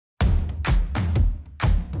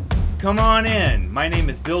Come on in. My name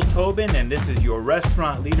is Bill Tobin, and this is your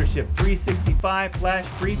Restaurant Leadership 365 Flash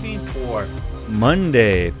Briefing for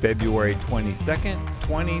Monday, February 22nd,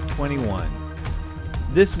 2021.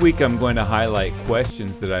 This week I'm going to highlight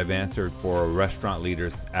questions that I've answered for restaurant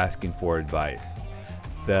leaders asking for advice.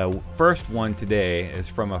 The first one today is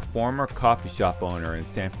from a former coffee shop owner in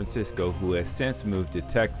San Francisco who has since moved to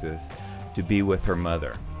Texas to be with her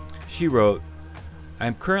mother. She wrote,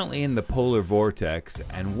 "I'm currently in the polar vortex,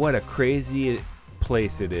 and what a crazy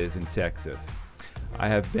place it is in Texas. I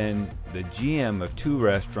have been the GM of 2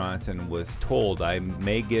 restaurants and was told I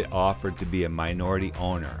may get offered to be a minority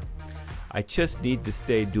owner. I just need to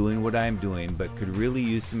stay doing what I'm doing, but could really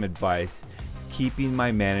use some advice keeping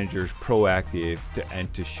my managers proactive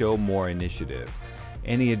and to show more initiative.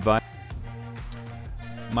 Any advice?"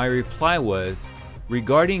 My reply was,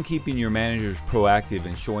 regarding keeping your managers proactive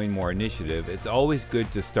and showing more initiative, it's always good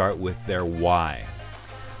to start with their why.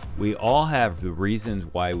 We all have the reasons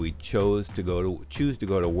why we choose to go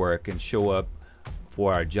to work and show up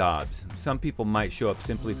for our jobs. Some people might show up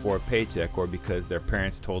simply for a paycheck or because their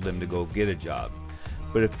parents told them to go get a job.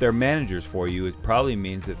 But if they're managers for you, it probably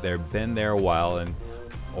means that they've been there a while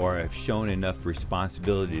or have shown enough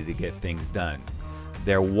responsibility to get things done.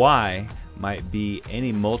 Their why might be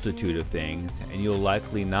any multitude of things, and you'll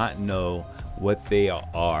likely not know what they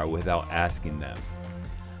are without asking them.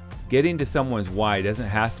 Getting to someone's why doesn't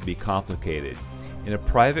have to be complicated. In a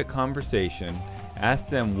private conversation, ask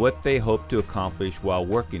them what they hope to accomplish while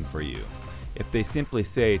working for you. If they simply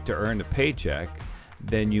say to earn a paycheck,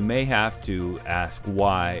 then you may have to ask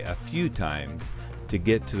why a few times to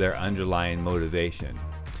get to their underlying motivation.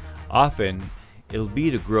 Often, it'll be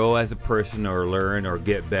to grow as a person or learn or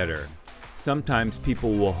get better. Sometimes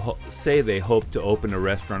people will say they hope to open a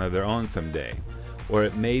restaurant of their own someday, or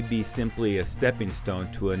it may be simply a stepping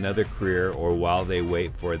stone to another career or while they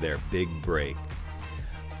wait for their big break.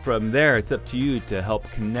 From there, it's up to you to help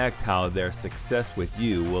connect how their success with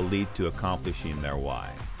you will lead to accomplishing their why.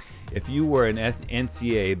 If you were an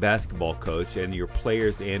NCAA basketball coach and your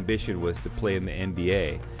player's ambition was to play in the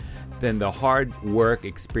NBA, then the hard work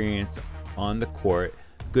experience on the court,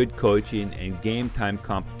 good coaching, and game time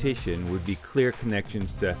competition would be clear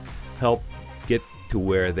connections to help get to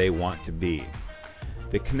where they want to be.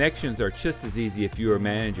 The connections are just as easy if your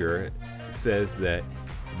manager says that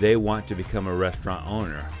they want to become a restaurant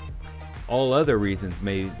owner. All other reasons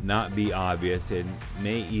may not be obvious and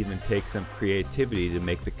may even take some creativity to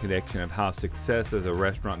make the connection of how success as a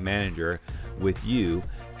restaurant manager with you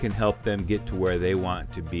can help them get to where they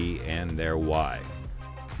want to be and their why.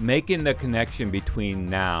 Making the connection between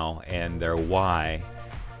now and their why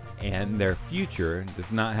and their future does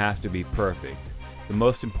not have to be perfect. The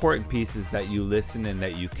most important piece is that you listen and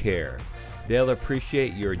that you care. They'll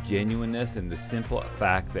appreciate your genuineness and the simple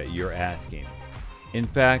fact that you're asking. In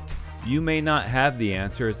fact, you may not have the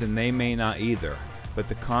answers and they may not either, but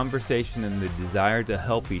the conversation and the desire to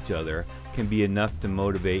help each other can be enough to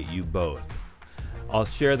motivate you both. I'll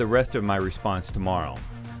share the rest of my response tomorrow.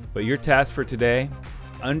 But your task for today: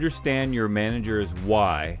 understand your manager's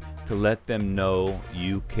why to let them know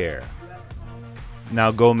you care.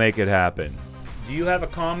 Now go make it happen. Do you have a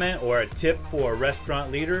comment or a tip for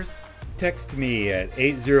restaurant leaders? Text me at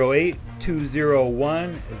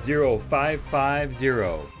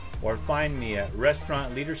 808-201-0550 or find me at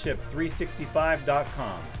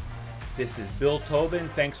restaurantleadership365.com. This is Bill Tobin.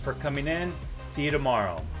 Thanks for coming in. See you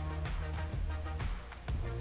tomorrow.